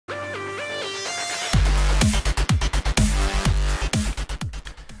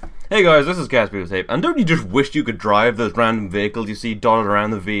Hey guys, this is Kerbal Tape, and don't you just wish you could drive those random vehicles you see dotted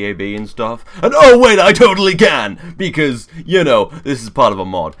around the VAB and stuff? And oh wait, I totally can! Because, you know, this is part of a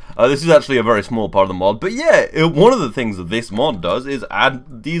mod. This is actually a very small part of the mod, but yeah, one of the things that this mod does is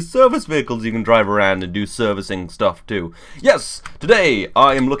add these service vehicles you can drive around and do servicing stuff too. Yes, today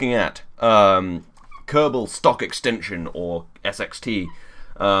I am looking at Kerbal Stock Extension, or SXT.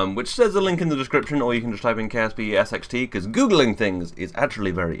 Which says a link in the description, or you can just type in KSP SXT, because Googling things is actually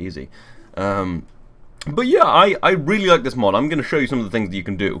very easy. But yeah, I really like this mod. I'm going to show you some of the things that you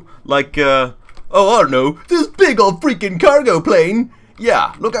can do. Like, oh, I don't know, this big old freaking cargo plane!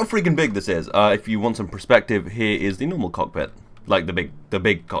 Yeah, look how freaking big this is. If you want some perspective, here is the normal cockpit. Like, the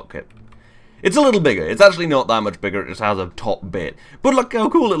big cockpit. It's a little bigger. It's actually not that much bigger. It just has a top bit. But look how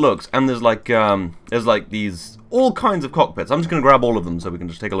cool it looks. And there's like these all kinds of cockpits. I'm just gonna grab all of them so we can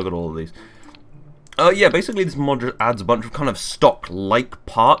just take a look at all of these. Yeah, basically this mod just adds a bunch of kind of stock-like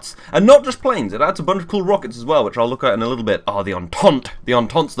parts, and not just planes. It adds a bunch of cool rockets as well, which I'll look at in a little bit. Oh, the Entente. The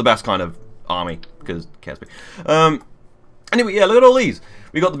Entente's the best kind of army because KSP. Anyway, yeah, look at all these.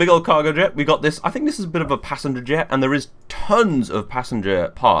 We got the big old cargo jet. We got this. I think this is a bit of a passenger jet, and there is tons of passenger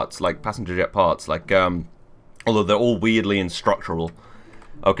parts, like passenger jet parts, like although they're all weirdly instructional.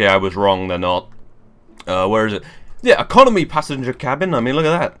 Okay, I was wrong. They're not. Where is it? Yeah, economy passenger cabin. I mean, look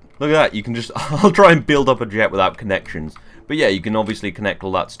at that. Look at that. You can just. I'll try and build up a jet without connections. But yeah, you can obviously connect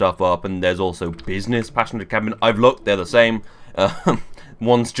all that stuff up, and there's also business passenger cabin. I've looked. They're the same.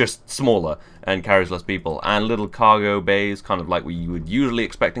 One's just smaller and carries less people, and little cargo bays, kind of like what you would usually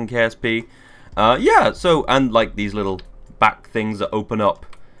expect in KSP. Yeah, so, and like these little back things that open up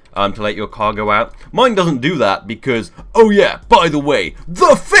to let your cargo out. Mine doesn't do that because, oh yeah, by the way,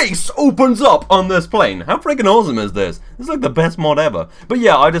 the face opens up on this plane. How freaking awesome is this? This is like the best mod ever. But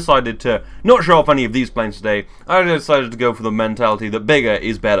yeah, I decided to not show off any of these planes today. I decided to go for the mentality that bigger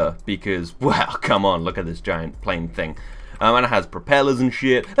is better because, well, come on, look at this giant plane thing. And it has propellers and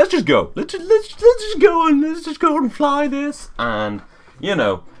shit. Let's just go. Let's just go and fly this, and you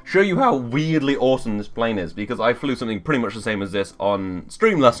know, show you how weirdly awesome this plane is. Because I flew something pretty much the same as this on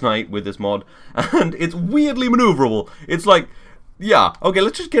stream last night with this mod, and it's weirdly maneuverable. It's like, yeah, okay.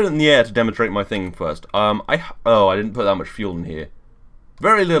 Let's just get it in the air to demonstrate my thing first. I didn't put that much fuel in here.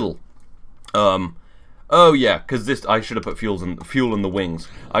 Very little. Oh yeah, because this I should have put fuel in the wings.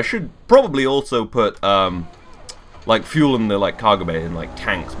 I should probably also put like fuel in the like cargo bay and like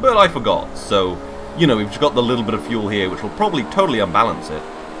tanks, but I forgot. So, you know, we've just got the little bit of fuel here, which will probably totally unbalance it.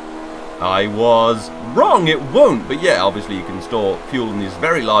 I was wrong, it won't, but yeah, obviously you can store fuel in these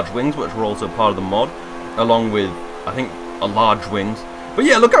very large wings, which were also part of the mod, along with, I think, a large wings. But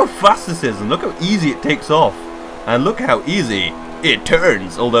yeah, look how fast this is, and look how easy it takes off, and look how easy it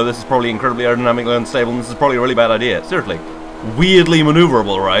turns. Although this is probably incredibly aerodynamically unstable, and this is probably a really bad idea. Seriously, weirdly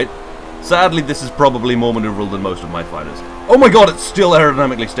maneuverable, right? Sadly, this is probably more maneuverable than most of my fighters. Oh my god, it's still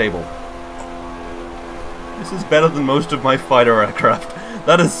aerodynamically stable. This is better than most of my fighter aircraft.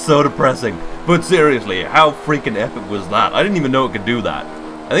 That is so depressing. But seriously, how freaking epic was that? I didn't even know it could do that.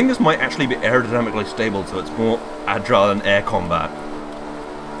 I think this might actually be aerodynamically stable, so it's more agile than air combat.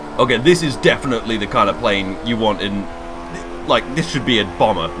 Okay, this is definitely the kind of plane you want in... Like, this should be a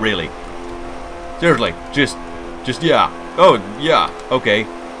bomber, really. Seriously, just yeah. Oh, yeah, okay.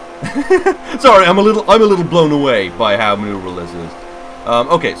 Sorry, I'm a little blown away by how maneuverable this is.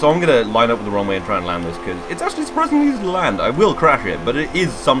 Okay, so I'm gonna line up with the runway and try and land this because it's actually surprisingly easy to land. I will crash it, but it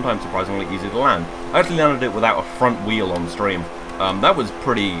is sometimes surprisingly easy to land. I actually landed it without a front wheel on stream. That was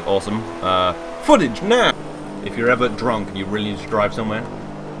pretty awesome. Footage now. If you're ever drunk and you really need to drive somewhere,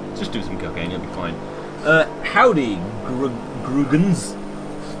 just do some cocaine, you'll be fine. Howdy, Grugans.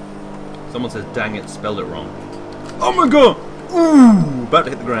 Someone says, "Dang it, spelled it wrong." Oh my god. Ooh, about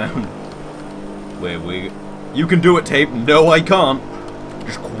to hit the ground. You can do it, Tape. No, I can't.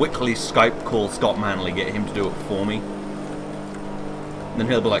 Just quickly Skype call Scott Manley, get him to do it for me. And then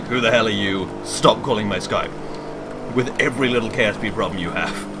he'll be like, "Who the hell are you? Stop calling my Skype." With every little KSP problem you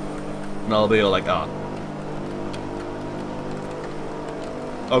have. And I'll be all like, ah.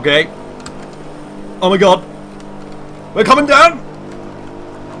 Okay. Oh my god. We're coming down.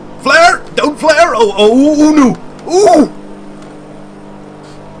 Flare! Don't flare! Oh no! Ooh!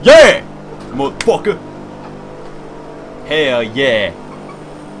 Yeah! Motherfucker! Hell yeah!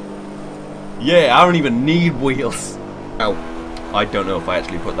 Yeah, I don't even need wheels. Ow. I don't know if I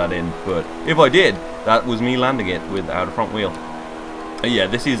actually put that in, but if I did, that was me landing it without a front wheel. Yeah,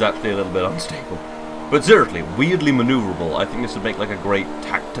 this is actually a little bit unstable. But seriously, weirdly maneuverable. I think this would make like a great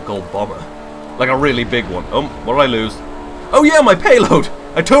tactical bomber. Like a really big one. Oh, what did I lose? Oh yeah, my payload!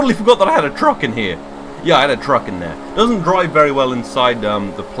 I totally forgot that I had a truck in here. Yeah, I had a truck in there. Doesn't drive very well inside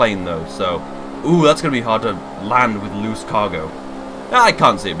the plane though, so... Ooh, that's going to be hard to land with loose cargo. I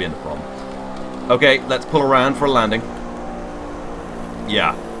can't see it being a problem. Okay, let's pull around for a landing.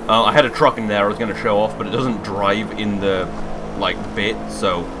 Yeah, I had a truck in there I was going to show off, but it doesn't drive in the, like, bit,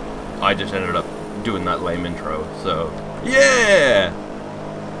 so I just ended up doing that lame intro, so... Yeah!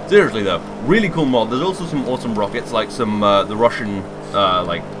 Seriously though, really cool mod. There's also some awesome rockets, like some, the Russian,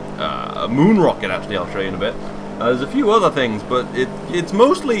 moon rocket, actually, I'll show you in a bit. There's a few other things, but it's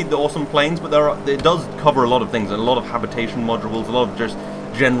mostly the awesome planes, but it does cover a lot of things, a lot of habitation modules, a lot of just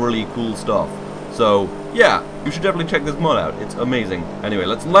generally cool stuff. So, yeah, you should definitely check this mod out. It's amazing. Anyway,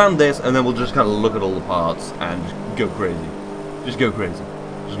 let's land this, and then we'll just kind of look at all the parts and just go crazy. Just go crazy.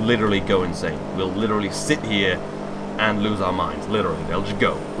 Just literally go insane. We'll literally sit here and lose our minds. Literally, they'll just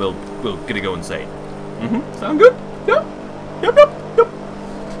go. We'll gonna go insane. Sound good? Yep. Yep.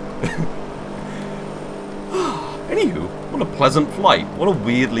 Anywho, what a pleasant flight. What a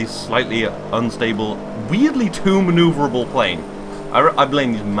weirdly, slightly unstable, weirdly too maneuverable plane. I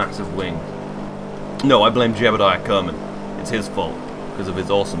blame these massive wings. No, I blame Jebediah Kerman. It's his fault, because of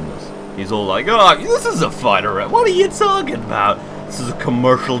his awesomeness. He's all like, oh, this is a fighter. What are you talking about? This is a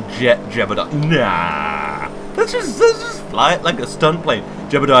commercial jet, Jebediah. Nah. Let's just fly it like a stunt plane.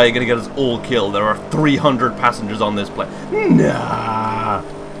 Jebediah, you're gonna get us all killed. There are 300 passengers on this plane. Nah.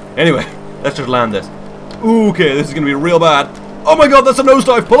 Anyway, let's just land this. Okay, this is gonna be real bad. Oh my god, that's a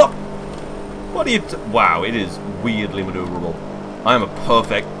nosedive. Pull up. What are you... Wow, it is weirdly maneuverable. I am a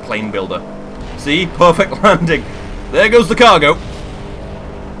perfect plane builder. See? Perfect landing. There goes the cargo.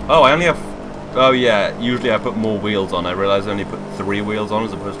 Oh, I only have... Oh, yeah. Usually I put more wheels on. I realize I only put 3 wheels on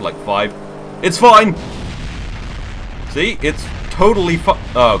as opposed to like 5. It's fine. See? It's totally fine.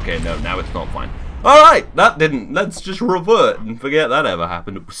 Oh, okay. No, now it's not fine. Alright. That didn't... Let's just revert and forget that ever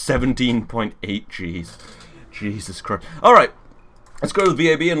happened. It was 17.8 Gs. Jesus Christ. Alright. Let's go to the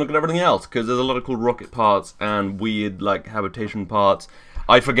VAB and look at everything else, because there's a lot of cool rocket parts and weird, like, habitation parts.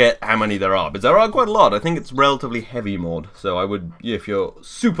 I forget how many there are, but there are quite a lot. I think it's relatively heavy mod, so I would, if you're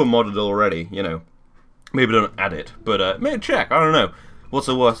super modded already, you know, maybe don't add it, but maybe check, I don't know. What's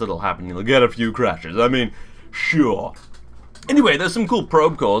the worst that'll happen? You'll get a few crashes. I mean, sure. Anyway, there's some cool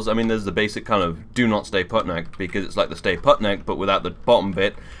probe cores. I mean, there's the basic kind of do not stay put neck, because it's like the stay put neck, but without the bottom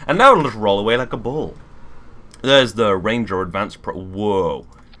bit, and now it'll just roll away like a ball. There's the Ranger Advanced Probe. Whoa.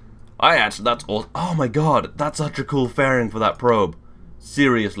 That's awesome. Oh my god, that's such a cool fairing for that probe.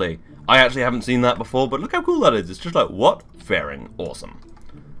 Seriously. I actually haven't seen that before, but look how cool that is. It's just like, what? Fairing. Awesome.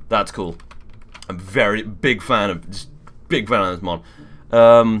 That's cool. I'm very big fan of this mod.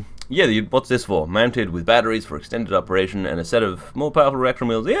 Yeah, what's this for? Mounted with batteries for extended operation and a set of more powerful reaction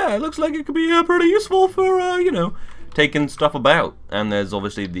wheels. Yeah, it looks like it could be pretty useful for, you know, taking stuff about. And there's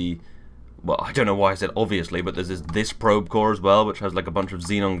obviously the... Well, I don't know why I said obviously, but there's this probe core as well, which has like a bunch of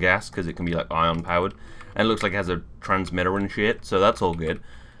xenon gas, because it can be like ion powered. And it looks like it has a transmitter and shit, so that's all good.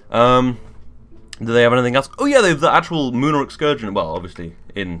 Do they have anything else? Oh yeah, they have the actual lunar excursion. Well, obviously,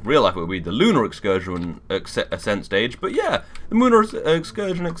 in real life it would be the lunar excursion ascent stage, but yeah, the lunar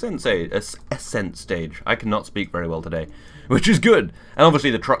excursion ascent stage. I cannot speak very well today, which is good. And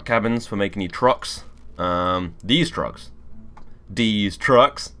obviously the truck cabins for making your trucks. These trucks.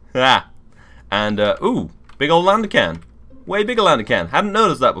 Ah. And, ooh, big old lander can. Way bigger lander can. Hadn't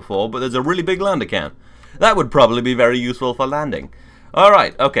noticed that before, but there's a really big lander can. That would probably be very useful for landing.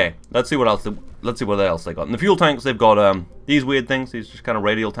 Alright, okay. Let's see what else they got. In the fuel tanks, they've got, these weird things. These just kind of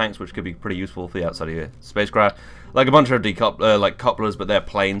radial tanks, which could be pretty useful for the outside of your spacecraft. Like a bunch of like couplers, but they're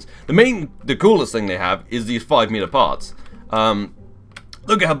planes. The coolest thing they have is these 5-meter parts.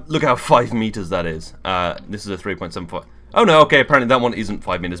 Look how 5 meters that is. This is a 3.75. Oh no, okay, apparently that one isn't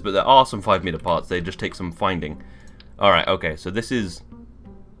 5 meters, but there are some 5-meter parts. They just take some finding. Alright, okay, so that is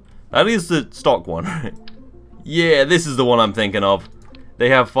the stock one. Yeah, this is the one I'm thinking of. They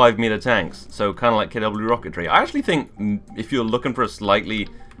have 5-meter tanks, so kind of like KW rocketry. I actually think if you're looking for a slightly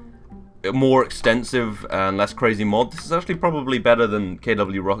more extensive and less crazy mod, this is actually probably better than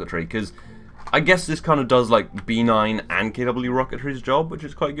KW rocketry, because I guess this kind of does like B9 and KW rocketry's job, which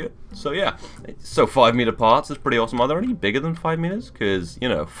is quite good. So yeah, so 5-meter parts is pretty awesome. Are there any bigger than 5 meters? Because, you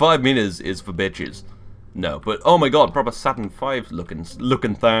know, 5 meters is for bitches. No, but oh my god, proper Saturn V looking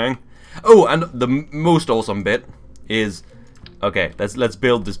thing. Oh, and the most awesome bit is, okay, let's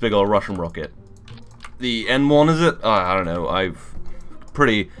build this big old Russian rocket. The N1, is it? I don't know. I've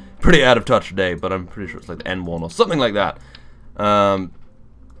pretty out of touch today, but I'm pretty sure it's like the N1 or something like that.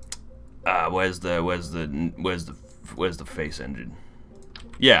 Where's the face engine?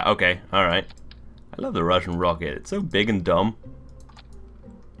 Yeah, okay, all right. I love the Russian rocket. It's so big and dumb.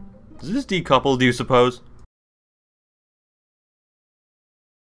 Does this decouple, do you suppose?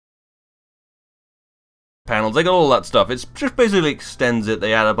 Panels, they got all that stuff. It's just basically extends it.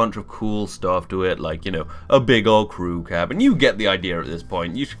 They add a bunch of cool stuff to it, like, you know, a big old crew cab, and you get the idea at this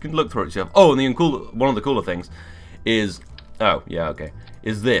point. You can look through it yourself. Oh, and one of the cooler things is, oh yeah, okay,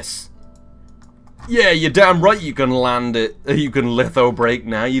 is this. Yeah, you're damn right. You can land it. You can litho brake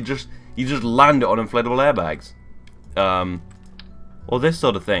now. You just land it on inflatable airbags, or this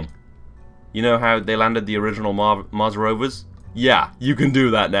sort of thing. You know how they landed the original Mars rovers? Yeah, you can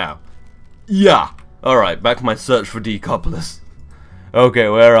do that now. Yeah. Alright, back to my search for decouplers. Okay,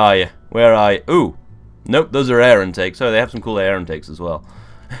 where are you? Where are you? Ooh. Nope, those are air intakes. Oh, they have some cool air intakes as well.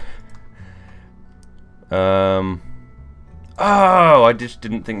 Oh, I just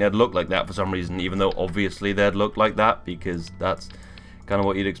didn't think they'd look like that for some reason, even though obviously they'd look like that, because that's kind of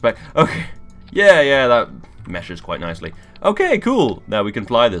what you'd expect. Okay. Yeah, that meshes quite nicely. Okay, cool. Now we can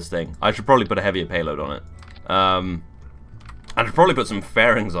fly this thing. I should probably put a heavier payload on it. I should probably put some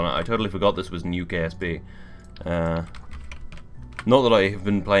fairings on it. I totally forgot this was new KSB. Not that I have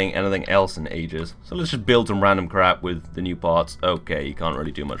been playing anything else in ages. So let's just build some random crap with the new parts. Okay, you can't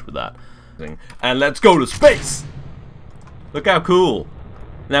really do much with that. And let's go to space! Look how cool.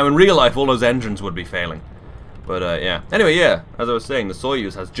 Now in real life all those engines would be failing. But yeah. Anyway, yeah, as I was saying, the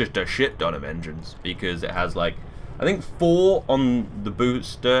Soyuz has just a shit ton of engines. Because it has like, I think 4 on the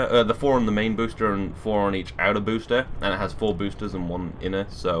booster, the 4 on the main booster and 4 on each outer booster, and it has 4 boosters and 1 inner,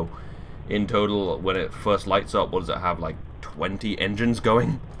 so in total, when it first lights up, what does it have, like 20 engines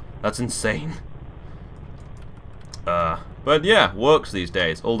going? That's insane. But yeah, works these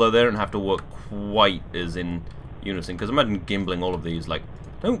days, although they don't have to work quite as in unison, because imagine gimbling all of these, like,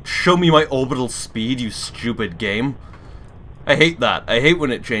 don't show me my orbital speed, you stupid game. I hate that. I hate when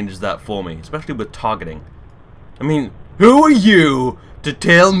it changes that for me, especially with targeting. I mean, who are you to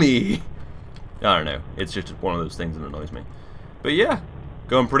tell me? I don't know. It's just one of those things that annoys me. But yeah,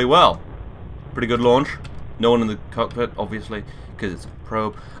 going pretty well. Pretty good launch. No one in the cockpit, obviously, because it's a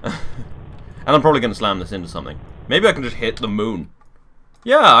probe. And I'm probably going to slam this into something. Maybe I can just hit the moon.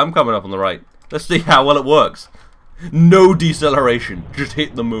 Yeah, I'm coming up on the right. Let's see how well it works. No deceleration. Just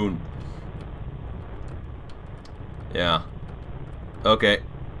hit the moon. Yeah. Okay.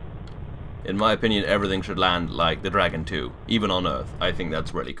 In my opinion, everything should land like the Dragon 2, even on Earth. I think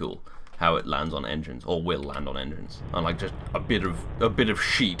that's really cool, how it lands on engines, or will land on engines. Unlike just a bit of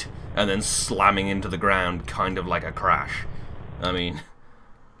sheet, and then slamming into the ground, kind of like a crash. I mean,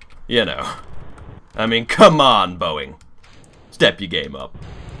 you know. I mean, come on, Boeing. Step your game up.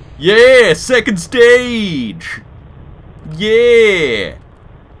 Yeah, second stage! Yeah!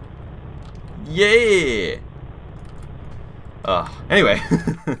 Yeah! Anyway.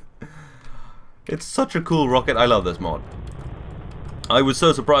 It's such a cool rocket. I love this mod. I was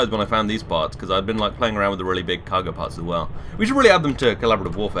so surprised when I found these parts, because I've been like playing around with the really big cargo parts as well. We should really add them to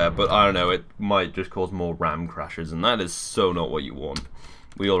collaborative warfare, but I don't know, it might just cause more RAM crashes, and that is so not what you want.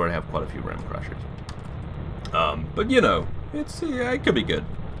 We already have quite a few RAM crashes. But you know, yeah, it could be good,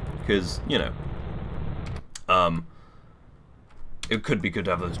 because, you know, it could be good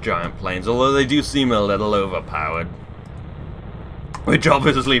to have those giant planes, although they do seem a little overpowered. Which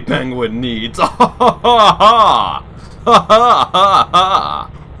obviously Penguin needs. Ha ha ha ha! Ha ha ha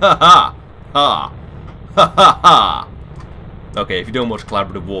ha! Ha ha ha! Ha ha ha! Okay, if you don't watch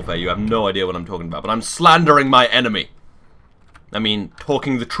collaborative warfare, you have no idea what I'm talking about, but I'm slandering my enemy. I mean,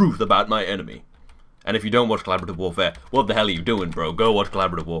 talking the truth about my enemy. And if you don't watch collaborative warfare, what the hell are you doing, bro? Go watch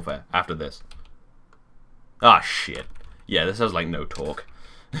collaborative warfare after this. Ah, shit. Yeah, this has like no talk.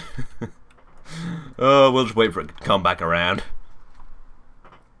 Oh, we'll just wait for it to come back around.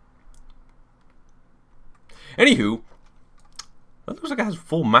 Anywho, that looks like it has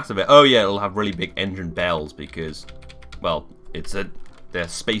 4 massive... Oh yeah, it'll have really big engine bells because, well, they're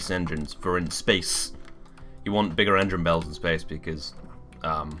space engines for in space. You want bigger engine bells in space because,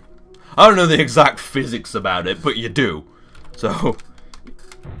 I don't know the exact physics about it, but you do. So,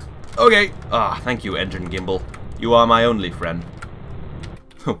 okay. Thank you, engine gimbal. You are my only friend.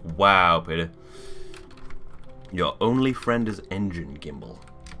 Wow, Peter. Your only friend is engine gimbal.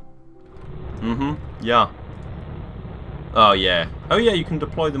 Yeah. Oh yeah. Oh yeah, you can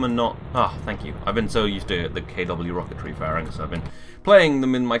deploy them and not... thank you. I've been so used to the KW rocketry fairings, so I've been playing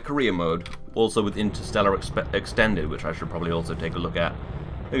them in my career mode. Also with Interstellar Extended, which I should probably also take a look at.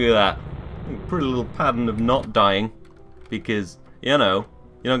 Look at that. Pretty little pattern of not dying. Because, you know,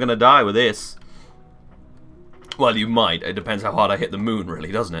 you're not going to die with this. Well, you might. It depends how hard I hit the moon,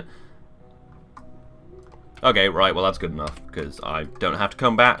 really, doesn't it? Okay, right, well that's good enough, because I don't have to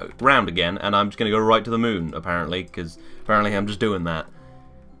come back round again, and I'm just going to go right to the moon, apparently, because apparently I'm just doing that.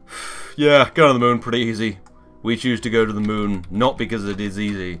 Yeah, go to the moon, pretty easy. We choose to go to the moon, not because it is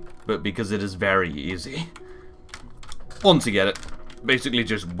easy, but because it is very easy. Once you get it, basically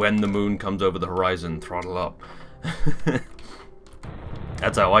just when the moon comes over the horizon, throttle up.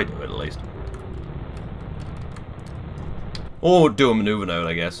 That's how I do it, at least. Or do a maneuver node,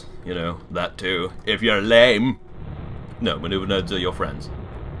 I guess. You know, that too. If you're lame. No, maneuver nodes are your friends.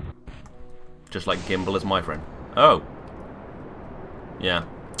 Just like Gimbal is my friend. Oh. Yeah.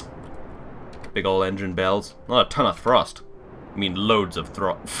 Big ol' engine bells. Not a ton of thrust. I mean, loads of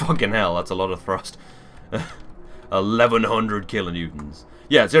thrust. Fucking hell, that's a lot of thrust. 1100 kilonewtons.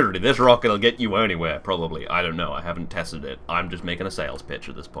 Yeah, seriously, this rocket will get you anywhere, probably. I don't know, I haven't tested it. I'm just making a sales pitch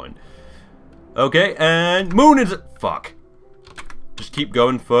at this point. Okay, and moon is it? Fuck. Just keep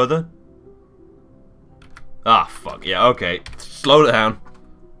going further. Ah, fuck, yeah, okay. Slow down.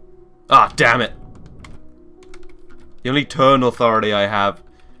 Ah, damn it. The only turn authority I have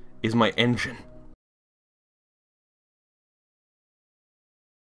is my engine.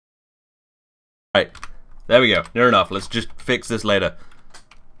 Right, there we go. Near enough. Let's just fix this later.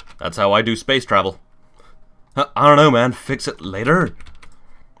 That's how I do space travel. I don't know, man. Fix it later?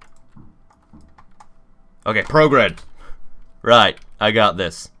 Okay, progred. Right, I got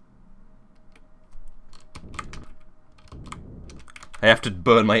this. I have to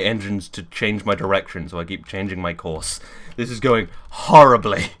burn my engines to change my direction, so I keep changing my course. This is going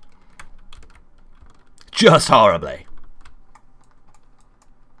horribly. Just horribly.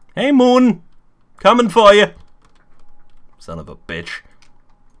 Hey, moon! Coming for you! Son of a bitch.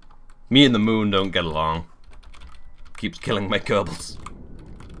 Me and the moon don't get along. Keeps killing my Kerbals.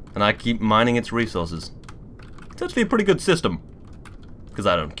 And I keep mining its resources. It's actually a pretty good system. Because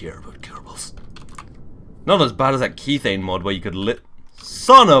I don't care about Kerbals. Not as bad as that Kethane mod where you could lit...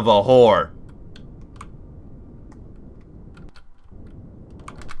 Son of a whore!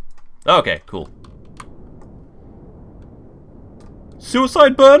 Okay, cool.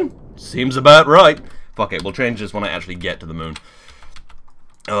 Suicide burn? Seems about right. Fuck it, we'll change this when I actually get to the moon.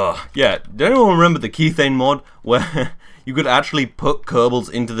 Yeah, does anyone remember the Kethane mod where you could actually put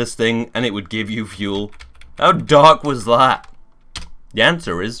Kerbals into this thing and it would give you fuel? How dark was that? The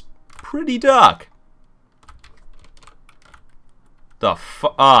answer is pretty dark. The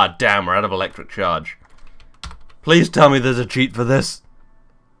ah, damn, we're out of electric charge. Please tell me there's a cheat for this.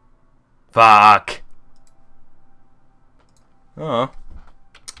 Fuck. Oh.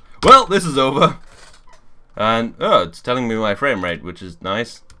 Well, this is over. And, oh, it's telling me my frame rate, which is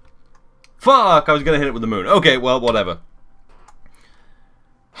nice. Fuck, I was gonna hit it with the moon. Okay, well, whatever.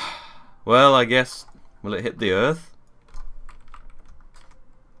 Well, I guess, will it hit the Earth?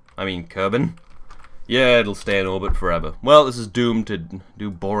 I mean, Kerbin. Yeah, it'll stay in orbit forever. Well, this is doomed to do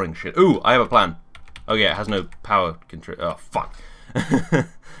boring shit. Ooh, I have a plan. Oh yeah, it has no power control. Oh, fuck.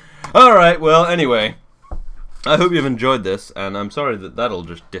 Alright, well, anyway. I hope you've enjoyed this, and I'm sorry that that'll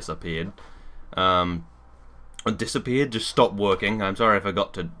just disappeared. Disappeared? Just stopped working. I'm sorry I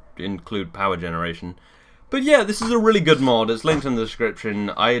forgot to include power generation. But yeah, this is a really good mod. It's linked in the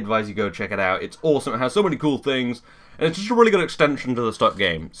description. I advise you go check it out. It's awesome. It has so many cool things. And it's just a really good extension to the stock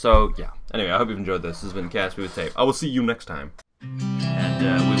game. So, yeah. Anyway, I hope you've enjoyed this. This has been KSP with Tape. I will see you next time.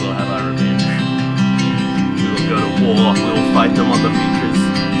 And we will have our revenge. We will go to war. We will fight them on the beaches.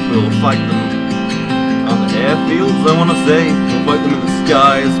 We will fight them on the airfields, I want to say. We'll fight them in the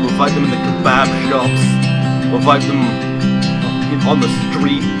skies. We'll fight them in the kebab shops. We'll fight them on the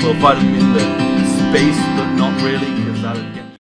street. We'll fight them in the space, but not really.